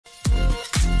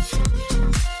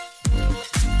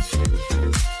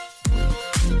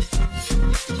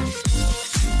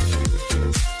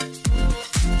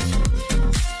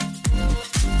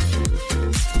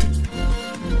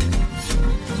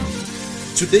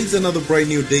Today is another bright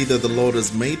new day that the Lord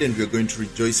has made, and we're going to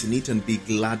rejoice in it and be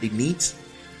glad in it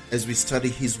as we study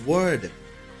His Word.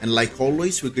 And like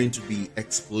always, we're going to be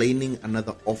explaining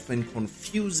another often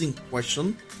confusing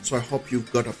question. So I hope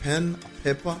you've got a pen, a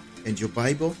paper, and your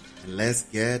Bible, and let's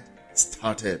get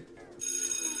started.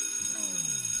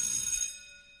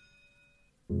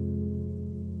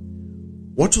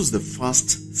 What was the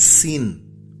first sin?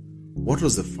 What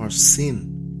was the first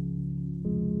sin?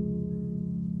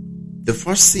 The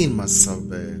first sin must have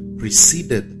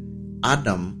preceded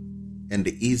Adam and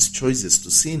Eve's choices to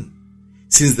sin,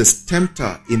 since the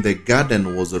tempter in the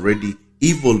garden was already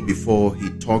evil before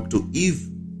he talked to Eve.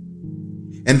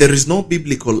 And there is no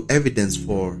biblical evidence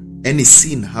for any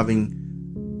sin having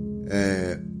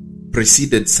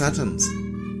preceded Satan's.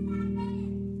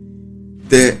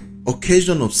 The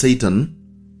occasion of Satan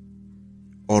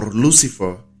or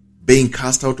Lucifer being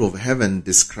cast out of heaven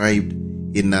described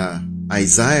in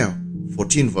Isaiah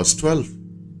 14 verse 12.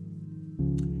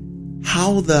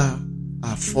 How thou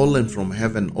art fallen from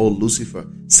heaven, O Lucifer,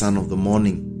 son of the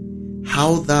morning.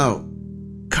 How thou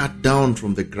cut down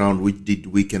from the ground, which did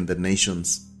weaken the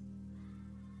nations.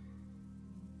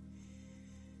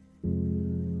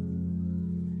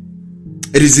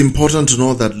 It is important to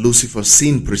know that Lucifer's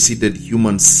sin preceded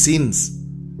human sins.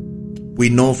 We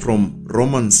know from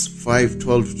Romans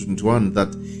 5:12-21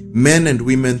 that men and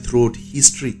women throughout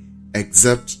history,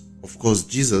 except of course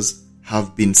Jesus,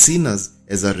 have been sinners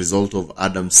as a result of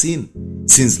Adam's sin,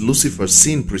 since Lucifer's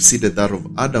sin preceded that of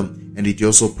Adam, and it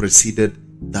also preceded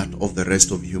that of the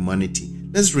rest of humanity.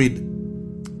 Let's read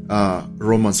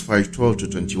Romans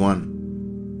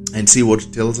 5:12-21 and see what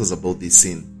it tells us about this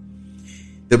sin.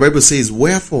 The Bible says,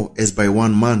 "Wherefore, as by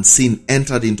one man sin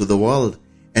entered into the world,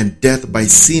 and death by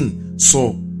sin,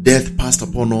 so death passed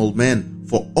upon all men,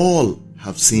 for all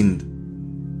have sinned.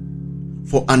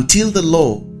 For until the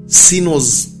law, sin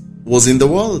was in the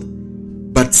world,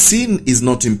 but sin is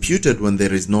not imputed when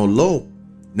there is no law.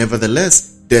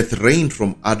 Nevertheless, death reigned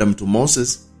from Adam to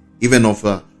Moses, even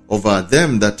over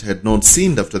them that had not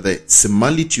sinned after the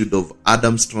similitude of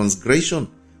Adam's transgression,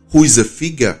 who is a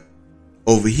figure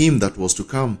of him that was to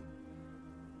come."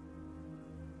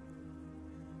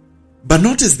 But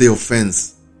notice the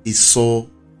offense is so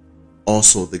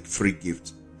also the free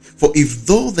gift. For if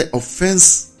though the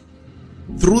offense,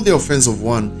 through the offense of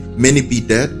one, many be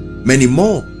dead, many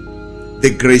more, the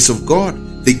grace of God,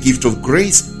 the gift of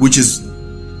grace, which is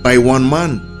by one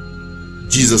man,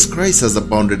 Jesus Christ, has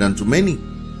abounded unto many.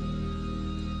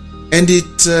 And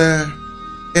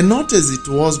not as it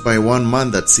was by one man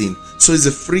that sinned, so is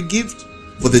a free gift.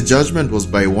 For the judgment was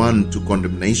by one to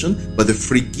condemnation, but the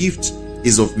free gift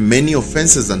is of many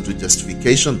offenses unto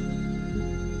justification.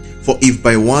 For if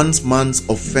by one man's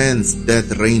offense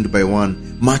death reigned by one,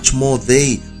 much more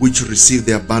they which receive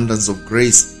the abundance of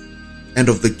grace and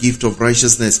of the gift of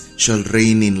righteousness shall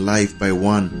reign in life by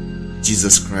one,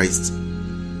 Jesus Christ.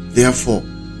 Therefore,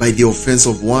 by the offense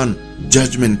of one,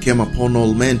 judgment came upon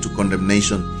all men to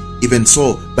condemnation. Even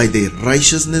so, by the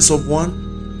righteousness of one,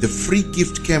 the free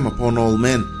gift came upon all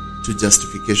men to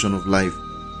justification of life.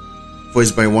 For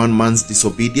as by one man's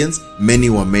disobedience many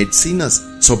were made sinners,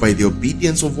 so by the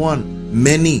obedience of one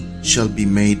many shall be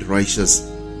made righteous.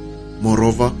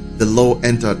 Moreover, the law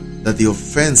entered that the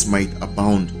offense might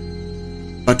abound.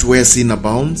 But where sin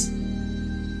abounds,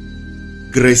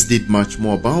 grace did much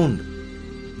more abound.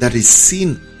 That is,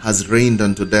 sin has reigned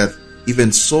unto death,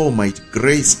 even so might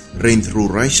grace reign through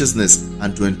righteousness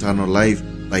unto eternal life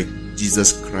by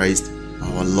Jesus Christ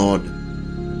our Lord.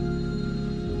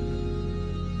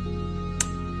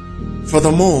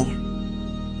 Furthermore,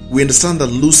 we understand that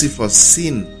Lucifer's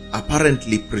sin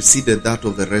apparently preceded that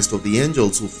of the rest of the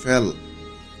angels who fell,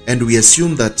 and we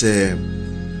assume that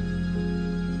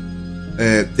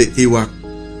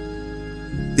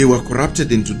they were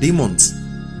corrupted into demons.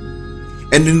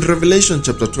 And in Revelation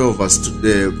chapter 12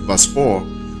 verse 4,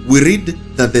 we read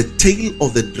that the tail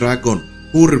of the dragon,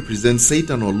 who represents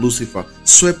Satan or Lucifer,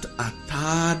 swept a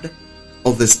third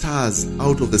of the stars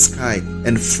out of the sky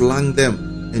and flung them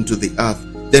into the earth.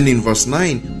 Then in verse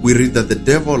 9, we read that the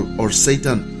devil or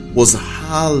Satan was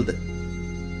hurled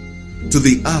to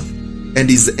the earth and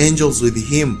his angels with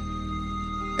him.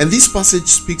 And this passage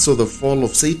speaks of the fall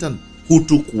of Satan, who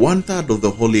took 1/3 of the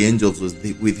holy angels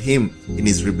with him in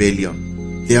his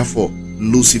rebellion. Therefore,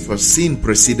 Lucifer's sin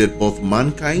preceded both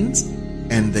mankind's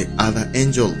and the other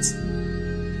angels.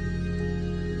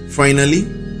 Finally,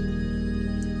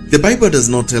 the Bible does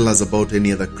not tell us about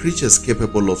any other creatures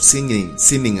capable of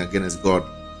sinning against God.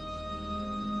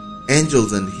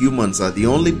 Angels and humans are the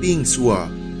only beings who are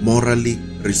morally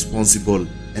responsible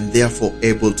and therefore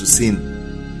able to sin.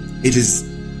 It is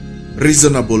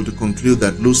reasonable to conclude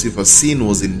that Lucifer's sin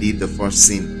was indeed the first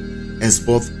sin, as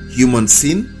both human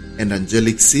sin and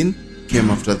angelic sin came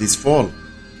after this fall.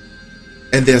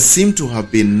 And there seemed to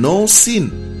have been no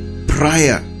sin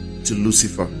prior to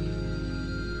Lucifer.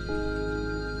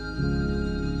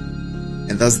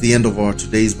 And that's the end of our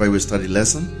today's Bible study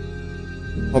lesson.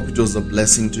 Hope it was a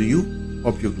blessing to you.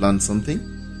 Hope you've learned something.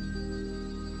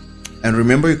 And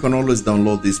remember, you can always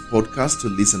download this podcast to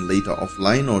listen later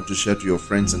offline or to share to your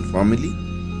friends and family.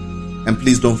 And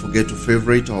please don't forget to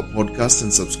favorite our podcast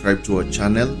and subscribe to our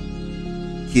channel,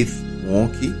 Keith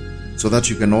Mwoki, so that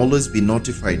you can always be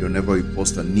notified whenever we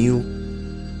post a new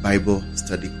Bible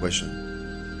study question.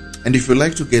 And if you'd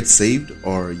like to get saved,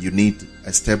 or you need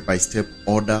a step-by-step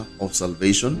order of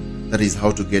salvation, that is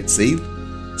how to get saved,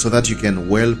 so that you can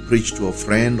well preach to a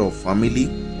friend or family,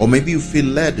 or maybe you feel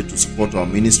led to support our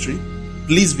ministry,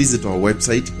 please visit our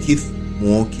website,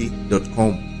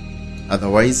 keithmwoki.com.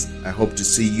 Otherwise, I hope to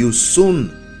see you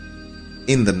soon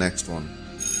in the next one.